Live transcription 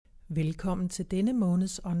Velkommen til denne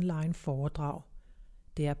måneds online foredrag.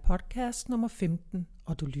 Det er podcast nummer 15,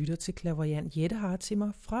 og du lytter til clairvoyant Jette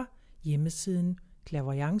Harthimmer fra hjemmesiden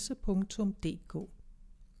clairvoyance.dk.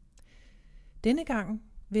 Denne gang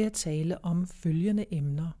vil jeg tale om følgende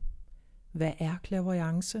emner. Hvad er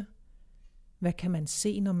clairvoyance? Hvad kan man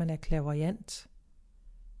se, når man er clairvoyant?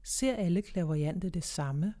 Ser alle clairvoyante det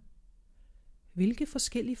samme? Hvilke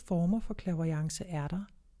forskellige former for clairvoyance er der?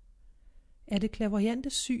 Er det clairvoyante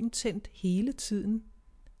syn tændt hele tiden,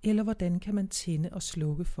 eller hvordan kan man tænde og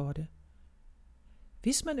slukke for det?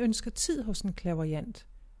 Hvis man ønsker tid hos en clairvoyant,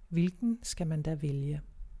 hvilken skal man da vælge?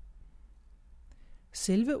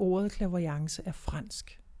 Selve ordet clairvoyance er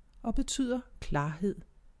fransk og betyder klarhed,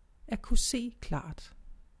 at kunne se klart.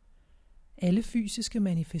 Alle fysiske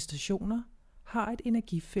manifestationer har et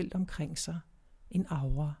energifelt omkring sig, en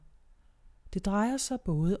aura. Det drejer sig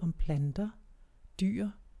både om planter, dyr,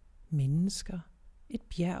 mennesker, et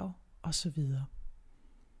bjerg osv.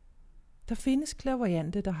 Der findes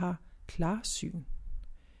clairvoyante, der har klarsyn.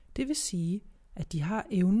 Det vil sige, at de har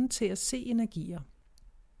evnen til at se energier.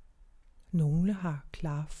 Nogle har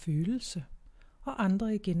klar følelse, og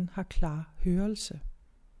andre igen har klar hørelse.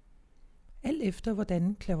 Alt efter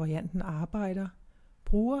hvordan clairvoyanten arbejder,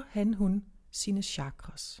 bruger hun sine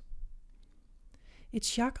chakras. Et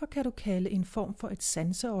chakra kan du kalde en form for et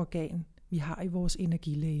sanseorgan, vi har i vores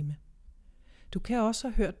energilegeme. Du kan også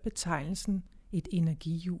have hørt betegnelsen et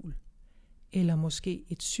energihjul, eller måske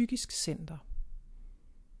et psykisk center.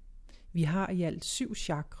 Vi har i alt 7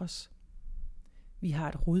 chakras. Vi har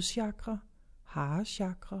et rodchakra,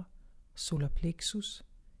 harechakra, solarplexus,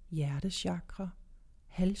 hjertechakra,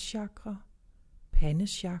 halschakra,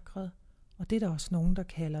 pandechakret, og det er der også nogen, der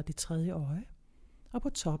kalder det tredje øje. Og på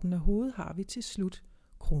toppen af hovedet har vi til slut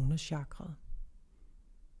kronechakret.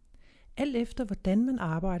 Alt efter hvordan man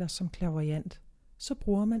arbejder som clairvoyant, så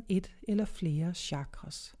bruger man et eller flere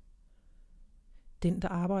chakras. Den, der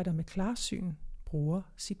arbejder med klarsyn, bruger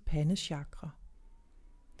sit pandechakra.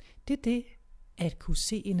 Det er det at kunne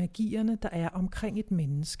se energierne, der er omkring et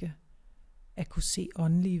menneske. At kunne se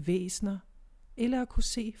åndelige væsener, eller at kunne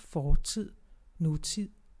se fortid, nutid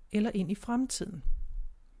eller ind i fremtiden.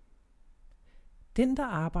 Den, der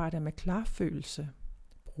arbejder med klarfølelse,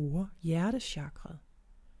 bruger hjertechakret.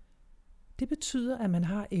 Det betyder, at man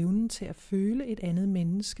har evnen til at føle et andet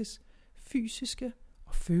menneskes fysiske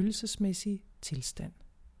og følelsesmæssige tilstand.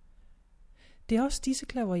 Det er også disse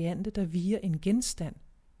clairvoyante, der via en genstand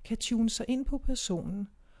kan tune sig ind på personen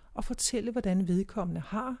og fortælle, hvordan vedkommende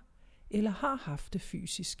har eller har haft det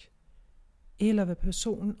fysisk, eller hvad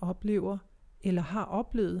personen oplever eller har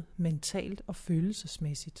oplevet mentalt og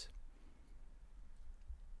følelsesmæssigt.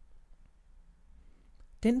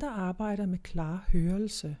 Den, der arbejder med klar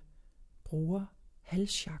hørelse, bruger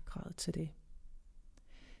halschakraet til det.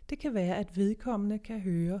 Det kan være, at vedkommende kan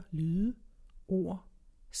høre lyde, ord,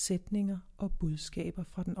 sætninger og budskaber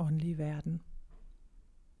fra den åndelige verden.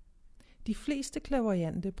 De fleste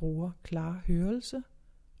clairvoyante bruger klar hørelse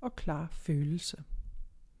og klar følelse.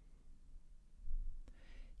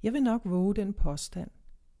 Jeg vil nok våge den påstand,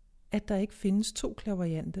 at der ikke findes 2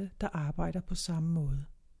 clairvoyante, der arbejder på samme måde.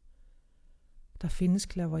 Der findes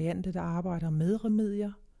clairvoyante, der arbejder med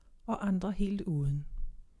remedier, og andre helt uden.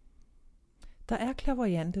 Der er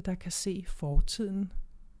clairvoyante, der kan se fortiden,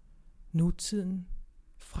 nutiden,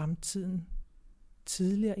 fremtiden,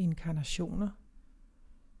 tidligere inkarnationer.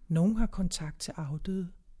 Nogle har kontakt til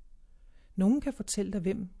afdøde. Nogle kan fortælle dig,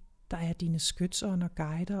 hvem der er dine skytsånder,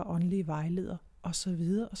 guider og åndelige vejledere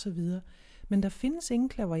osv. osv. Men der findes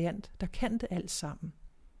ingen clairvoyant, der kan det alt sammen.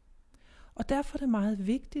 Og derfor er det meget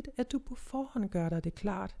vigtigt, at du på forhånd gør dig det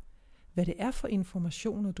klart, hvad det er for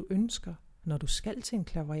informationer, du ønsker, når du skal til en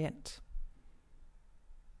clairvoyant.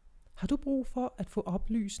 Har du brug for at få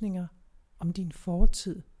oplysninger om din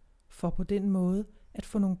fortid, for på den måde at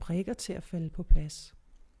få nogle brikker til at falde på plads?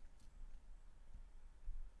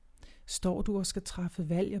 Står du og skal træffe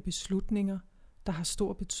valg og beslutninger, der har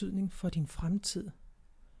stor betydning for din fremtid?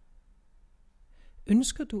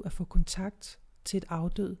 Ønsker du at få kontakt til et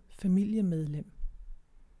afdød familiemedlem?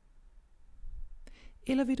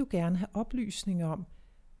 Eller vil du gerne have oplysninger om,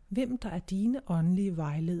 hvem der er dine åndelige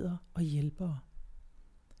vejledere og hjælpere?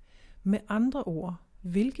 Med andre ord,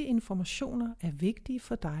 hvilke informationer er vigtige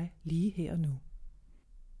for dig lige her og nu?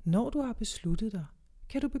 Når du har besluttet dig,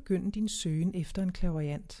 kan du begynde din søgen efter en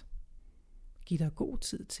clairvoyant. Giv dig god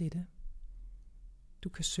tid til det. Du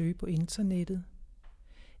kan søge på internettet,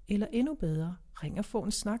 eller endnu bedre, ring og få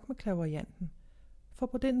en snak med clairvoyanten, for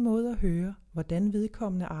på den måde at høre, hvordan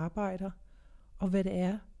vedkommende arbejder, og hvad det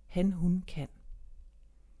er, hun kan.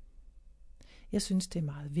 Jeg synes, det er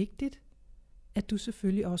meget vigtigt, at du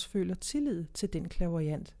selvfølgelig også føler tillid til den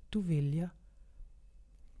clairvoyant, du vælger,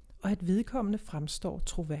 og at vedkommende fremstår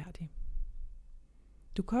troværdig.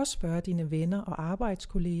 Du kan også spørge dine venner og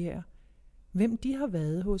arbejdskolleger, hvem de har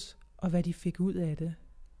været hos, og hvad de fik ud af det.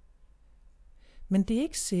 Men det er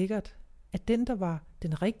ikke sikkert, at den, der var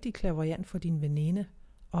den rigtige clairvoyant for din veninde,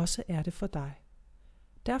 også er det for dig.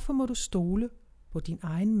 Derfor må du stole på din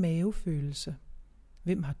egen mavefølelse.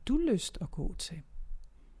 Hvem har du lyst at gå til?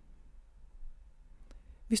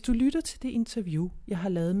 Hvis du lytter til det interview, jeg har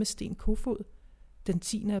lavet med Sten Kofod den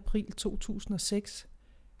 10. april 2006,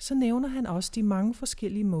 så nævner han også de mange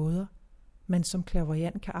forskellige måder, man som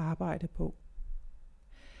clairvoyant kan arbejde på.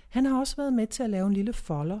 Han har også været med til at lave en lille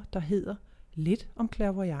folder, der hedder Lidt om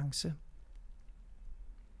clairvoyance.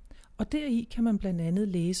 Og deri kan man blandt andet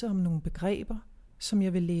læse om nogle begreber, som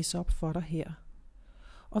jeg vil læse op for dig her.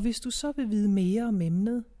 Og hvis du så vil vide mere om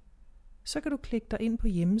emnet, så kan du klikke dig ind på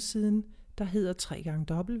hjemmesiden, der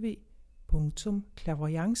hedder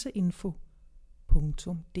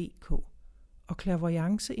www.clairvoyanceinfo.dk. Og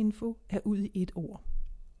clairvoyanceinfo er ud i et ord.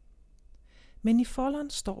 Men i folderen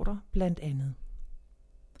står der blandt andet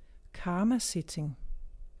karma setting.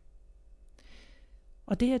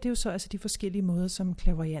 Og det her, det er jo så altså de forskellige måder, som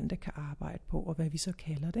clairvoyante kan arbejde på, og hvad vi så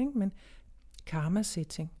kalder det, ikke? Men karma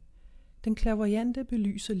setting. Den clairvoyante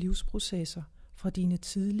belyser livsprocesser fra dine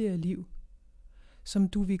tidligere liv, som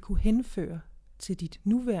du vil kunne henføre til dit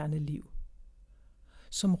nuværende liv.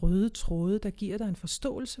 Som røde tråde, der giver dig en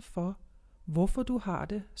forståelse for, hvorfor du har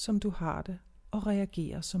det, som du har det, og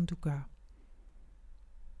reagerer, som du gør.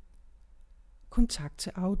 Kontakt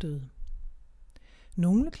til afdøde.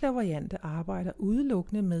 Nogle clairvoyante arbejder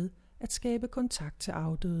udelukkende med at skabe kontakt til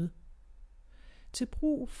afdøde. Til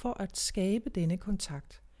brug for at skabe denne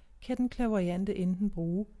kontakt, kan den clairvoyante enten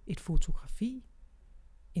bruge et fotografi,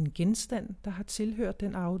 en genstand, der har tilhørt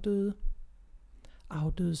den afdøde,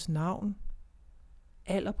 afdødes navn,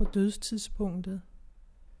 alder på dødstidspunktet,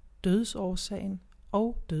 dødsårsagen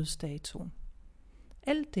og dødsdatoen.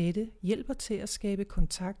 Alt dette hjælper til at skabe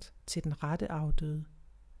kontakt til den rette afdøde.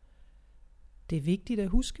 Det er vigtigt at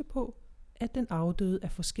huske på, at den afdøde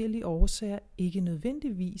af forskellige årsager ikke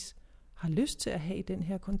nødvendigvis har lyst til at have den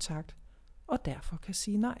her kontakt, og derfor kan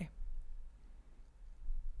sige nej.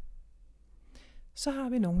 Så har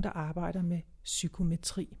vi nogen, der arbejder med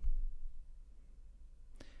psykometri.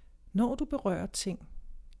 Når du berører ting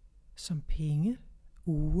som penge,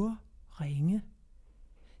 ure, ringe,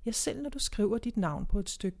 ja, selv når du skriver dit navn på et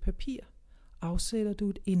stykke papir, afsætter du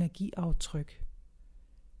et energiaftryk.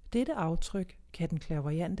 Dette aftryk kan den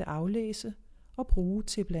clairvoyante aflæse og bruge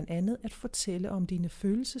til blandt andet at fortælle om dine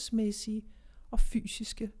følelsesmæssige og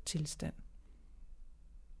fysiske tilstand.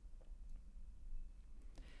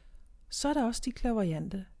 Så er der også de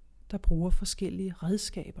clairvoyante, der bruger forskellige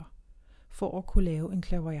redskaber for at kunne lave en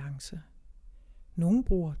clairvoyance. Nogle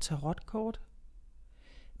bruger tarotkort,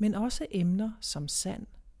 men også emner som sand,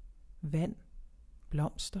 vand,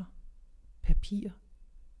 blomster, papir,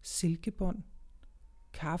 silkebånd,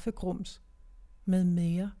 kaffegrums med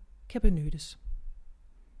mere kan benyttes.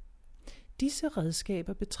 Disse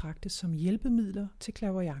redskaber betragtes som hjælpemidler til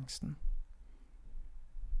clairvoyancen.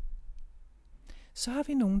 Så har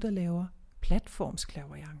vi nogen, der laver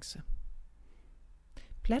platformsclairvoyance.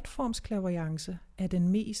 Platformsclairvoyance er den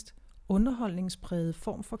mest underholdningsprægede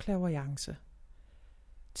form for clairvoyance.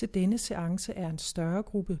 Til denne seance er en større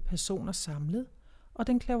gruppe personer samlet, og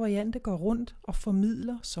den clairvoyante går rundt og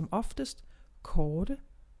formidler som oftest korte,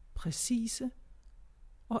 præcise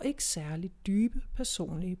og ikke særligt dybe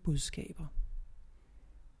personlige budskaber.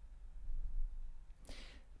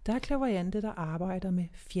 Der er clairvoyante, der arbejder med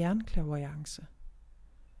fjernklairvoyance.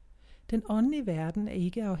 Den åndelige verden er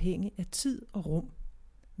ikke afhængig af tid og rum,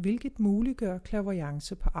 hvilket muliggør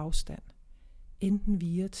clairvoyance på afstand, enten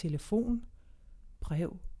via telefon,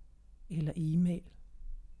 brev eller e-mail.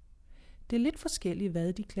 Det er lidt forskelligt,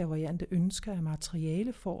 hvad de clairvoyante ønsker af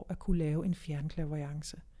materiale for at kunne lave en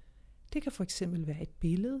fjernklairvoyance. Det kan fx være et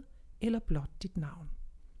billede eller blot dit navn.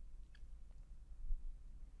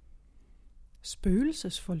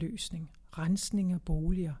 Spøgelsesforløsning, rensning af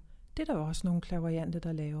boliger, det er der også nogle clairvoyante,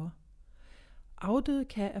 der laver. Afdøde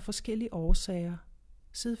kan af forskellige årsager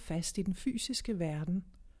sidde fast i den fysiske verden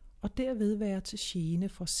og derved være til gene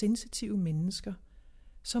for sensitive mennesker,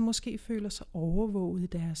 som måske føler sig overvåget i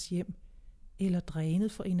deres hjem eller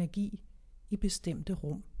drænet for energi i bestemte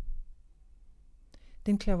rum.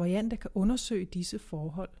 Den clairvoyante kan undersøge disse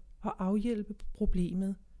forhold og afhjælpe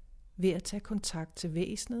problemet ved at tage kontakt til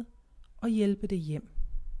væsenet og hjælpe det hjem.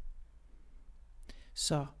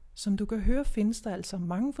 Så, som du kan høre, findes der altså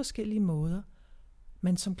mange forskellige måder,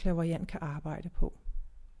 man som clairvoyant kan arbejde på.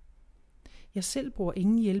 Jeg selv bruger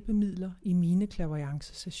ingen hjælpemidler i mine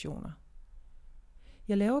clairvoyance-sessioner.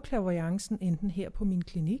 Jeg laver clairvoyancen enten her på min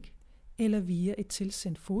klinik, eller via et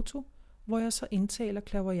tilsendt foto, hvor jeg så indtaler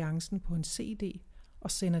clairvoyancen på en CD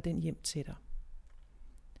og sender den hjem til dig.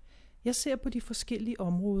 Jeg ser på de forskellige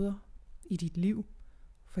områder i dit liv,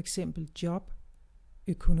 for eksempel job,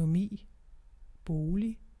 økonomi,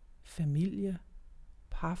 bolig, familie,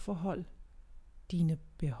 parforhold, dine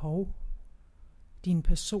behov, din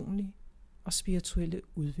personlige og spirituelle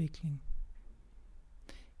udvikling.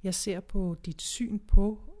 Jeg ser på dit syn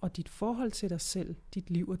på og dit forhold til dig selv, dit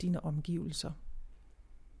liv og dine omgivelser.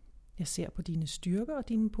 Jeg ser på dine styrker og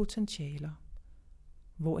dine potentialer.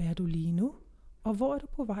 Hvor er du lige nu, og hvor er du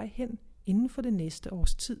på vej hen inden for det næste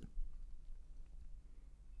års tid?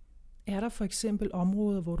 Er der for eksempel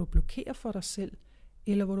områder, hvor du blokerer for dig selv,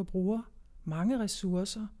 eller hvor du bruger mange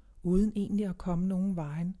ressourcer, uden egentlig at komme nogen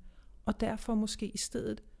vejen, og derfor måske i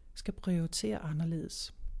stedet skal prioritere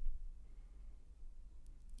anderledes?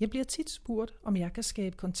 Jeg bliver tit spurgt, om jeg kan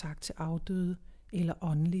skabe kontakt til afdøde eller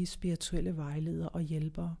åndelige spirituelle vejledere og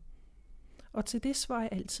hjælpere. Og til det svarer jeg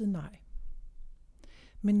altid nej.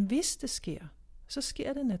 Men hvis det sker, så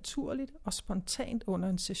sker det naturligt og spontant under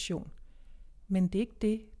en session. Men det er ikke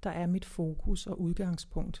det, der er mit fokus og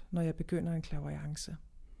udgangspunkt, når jeg begynder en clairvoyance.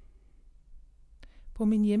 På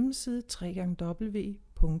min hjemmeside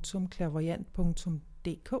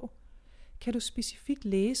www.clairvoyant.dk kan du specifikt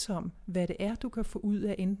læse om, hvad det er, du kan få ud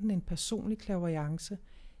af enten en personlig clairvoyance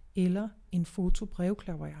eller en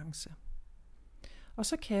fotobrevklaverance. Og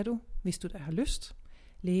så kan du, hvis du da har lyst,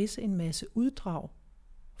 læse en masse uddrag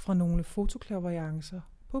fra nogle fotoklaverjancer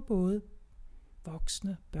på både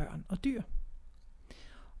voksne, børn og dyr.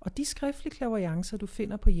 Og de skriftlige clairvoyancer, du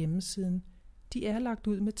finder på hjemmesiden, de er lagt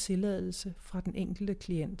ud med tilladelse fra den enkelte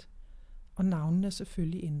klient, og navnene er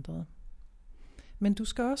selvfølgelig ændret. Men du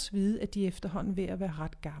skal også vide, at de efterhånden ved at være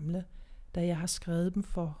ret gamle, da jeg har skrevet dem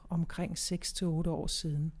for omkring 6-8 år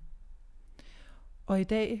siden. Og i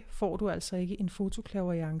dag får du altså ikke en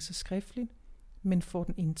fotoklaverjance skriftligt, men får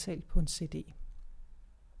den indtalt på en CD.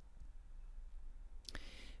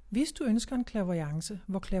 Hvis du ønsker en clairvoyance,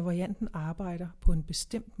 hvor clairvoyanten arbejder på en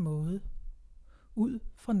bestemt måde, ud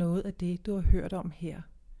fra noget af det, du har hørt om her,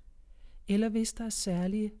 eller hvis der er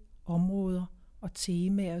særlige områder og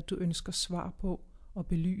temaer, du ønsker svar på og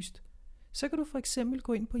belyst, så kan du for eksempel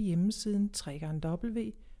gå ind på hjemmesiden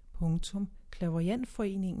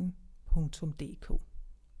www.clairvoyantforeningen.dk.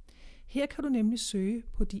 Her kan du nemlig søge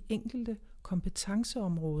på de enkelte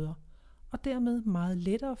kompetenceområder, og dermed meget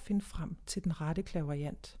lettere finde frem til den rette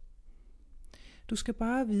clairvoyant. Du skal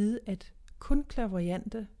bare vide, at kun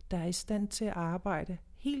clairvoyante, der er i stand til at arbejde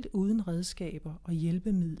helt uden redskaber og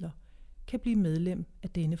hjælpemidler, kan blive medlem af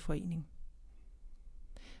denne forening.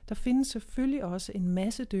 Der findes selvfølgelig også en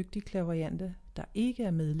masse dygtige clairvoyante, der ikke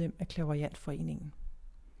er medlem af Clairvoyantforeningen.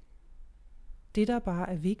 Det, der bare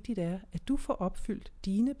er vigtigt, er, at du får opfyldt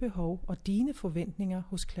dine behov og dine forventninger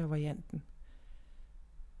hos clairvoyanten.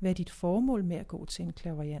 Hvad er dit formål med at gå til en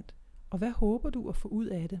clairvoyant, og hvad håber du at få ud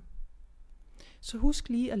af det? Så husk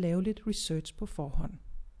lige at lave lidt research på forhånd.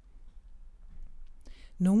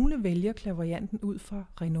 Nogle vælger clairvoyanten ud fra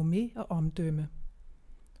renommé og omdømme.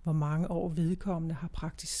 Hvor mange år vedkommende har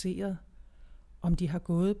praktiseret, om de har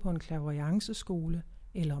gået på en clairvoyanceskole,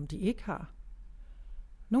 eller om de ikke har.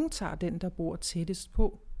 Nogle tager den, der bor tættest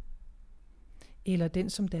på, eller den,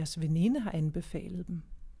 som deres veninde har anbefalet dem.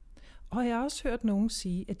 Og jeg har også hørt nogen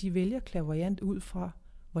sige, at de vælger clairvoyant ud fra,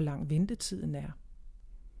 hvor lang ventetiden er.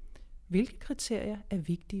 Hvilke kriterier er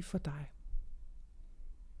vigtige for dig?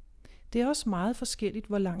 Det er også meget forskelligt,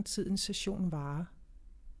 hvor lang tid en session varer.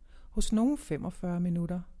 Hos nogle 45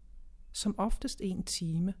 minutter, som oftest 1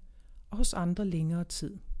 time, og hos andre længere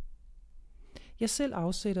tid. Jeg selv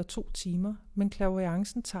afsætter 2 timer, men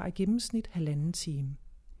clairvoyancen tager i gennemsnit 1,5 time.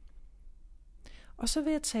 Og så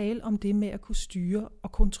vil jeg tale om det med at kunne styre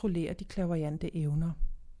og kontrollere de clairvoyante evner.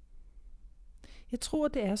 Jeg tror,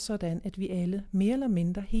 det er sådan, at vi alle mere eller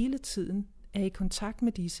mindre hele tiden er i kontakt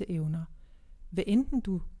med disse evner. Hvad enten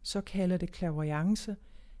du så kalder det clairvoyance,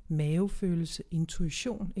 mavefølelse,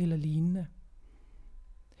 intuition eller lignende.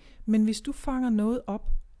 Men hvis du fanger noget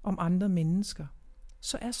op om andre mennesker,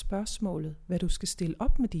 så er spørgsmålet, hvad du skal stille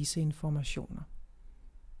op med disse informationer.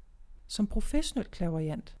 Som professionel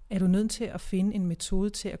clairvoyant er du nødt til at finde en metode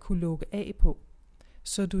til at kunne lukke af på,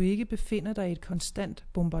 så du ikke befinder dig i et konstant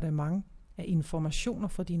bombardement af informationer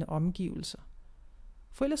fra dine omgivelser.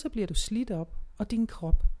 For ellers så bliver du slidt op, og din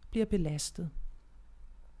krop bliver belastet.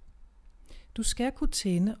 Du skal kunne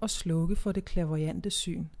tænde og slukke for det clairvoyante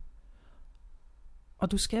syn.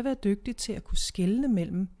 Og du skal være dygtig til at kunne skelne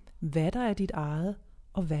mellem, hvad der er dit eget,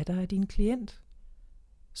 og hvad der er din klient,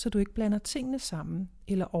 så du ikke blander tingene sammen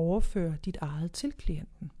eller overfører dit eget til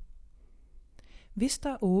klienten. Hvis der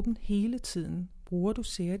er åbent hele tiden, bruger du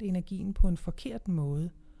sikkert energien på en forkert måde,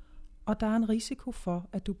 og der er en risiko for,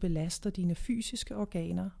 at du belaster dine fysiske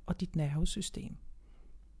organer og dit nervesystem.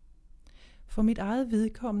 For mit eget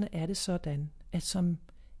vedkommende er det sådan, at som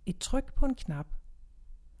et tryk på en knap,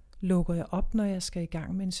 lukker jeg op, når jeg skal i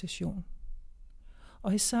gang med en session.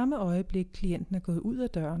 Og i samme øjeblik klienten er gået ud af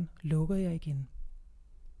døren, lukker jeg igen.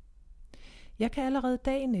 Jeg kan allerede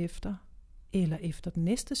dagen efter, eller efter den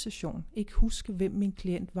næste session, ikke huske, hvem min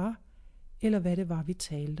klient var, eller hvad det var, vi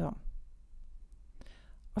talte om.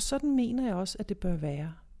 Og sådan mener jeg også, at det bør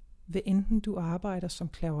være, hvad enten du arbejder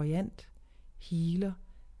som clairvoyant, healer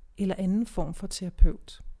eller anden form for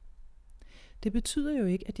terapeut. Det betyder jo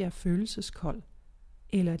ikke, at jeg er følelseskold,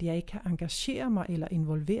 eller at jeg ikke kan engagere mig eller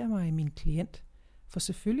involvere mig i min klient, for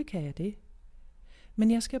selvfølgelig kan jeg det.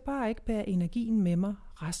 Men jeg skal bare ikke bære energien med mig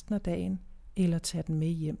resten af dagen, eller tage den med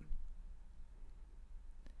hjem.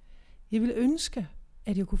 Jeg vil ønske,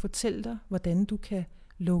 at jeg kunne fortælle dig, hvordan du kan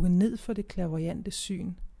lukke ned for det clairvoyante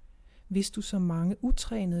syn, hvis du som mange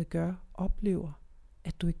utrænede oplever,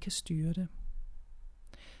 at du ikke kan styre det.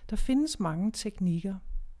 Der findes mange teknikker,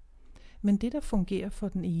 men det, der fungerer for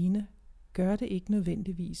den ene, gør det ikke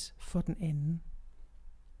nødvendigvis for den anden.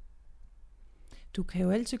 Du kan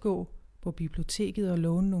jo altid gå på biblioteket og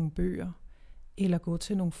låne nogle bøger, eller gå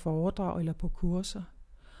til nogle foredrag eller på kurser,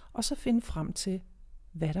 og så finde frem til,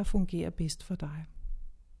 hvad der fungerer bedst for dig.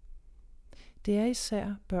 Det er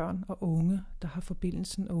især børn og unge, der har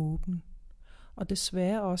forbindelsen åben, og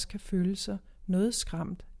desværre også kan føle sig noget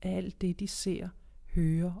skræmt af alt det, de ser,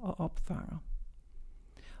 hører og opfanger.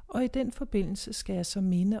 Og i den forbindelse skal jeg så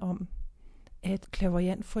minde om, at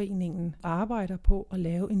Clairvoyantforeningen arbejder på at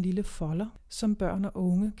lave en lille folder, som børn og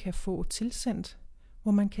unge kan få tilsendt,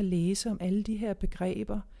 hvor man kan læse om alle de her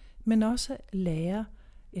begreber, men også lære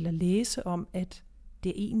eller læse om, at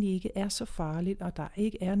det egentlig ikke er så farligt, og der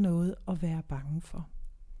ikke er noget at være bange for.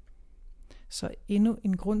 Så endnu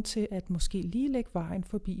en grund til at måske lige lægge vejen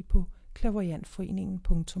forbi på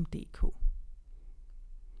clairvoyantforeningen.dk.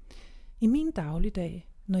 I min dagligdag,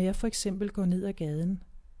 når jeg for eksempel går ned ad gaden,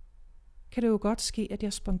 kan det jo godt ske, at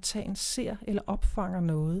jeg spontant ser eller opfanger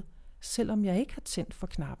noget, selvom jeg ikke har tændt for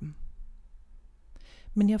knappen.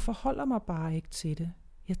 Men jeg forholder mig bare ikke til det.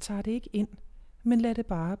 Jeg tager det ikke ind, men lader det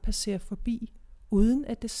bare passere forbi, uden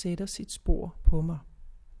at det sætter sit spor på mig.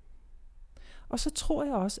 Og så tror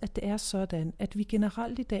jeg også, at det er sådan, at vi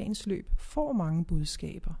generelt i dagens løb får mange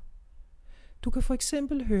budskaber. Du kan for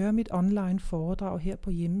eksempel høre mit online foredrag her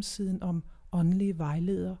på hjemmesiden om åndelige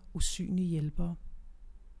vejledere, usynlige hjælpere.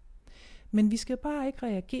 Men vi skal bare ikke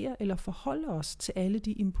reagere eller forholde os til alle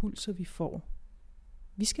de impulser, vi får.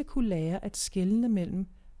 Vi skal kunne lære at skelne mellem,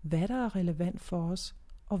 hvad der er relevant for os,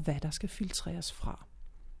 og hvad der skal filtreres fra.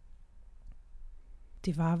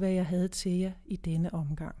 Det var, hvad jeg havde til jer i denne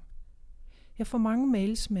omgang. Jeg får mange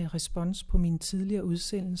mails med respons på mine tidligere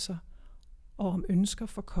udsendelser og om ønsker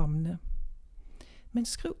for kommende. Men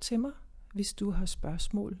skriv til mig, hvis du har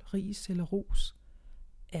spørgsmål, ris eller ros.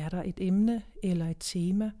 Er der et emne eller et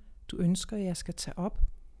tema, du ønsker, at jeg skal tage op?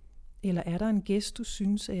 Eller er der en gæst, du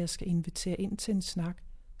synes, at jeg skal invitere ind til en snak?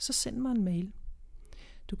 Så send mig en mail.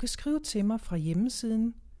 Du kan skrive til mig fra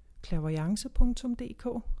hjemmesiden clairvoyance.dk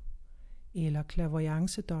eller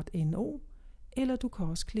clairvoyance.no, eller du kan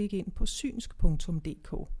også klikke ind på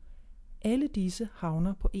synsk.dk. Alle disse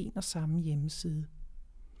havner på en og samme hjemmeside.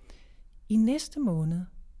 I næste måned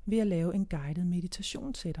vil jeg lave en guided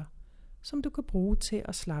meditation til dig, som du kan bruge til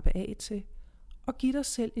at slappe af til og give dig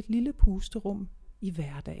selv et lille pusterum i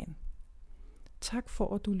hverdagen. Tak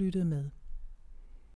for, at du lyttede med.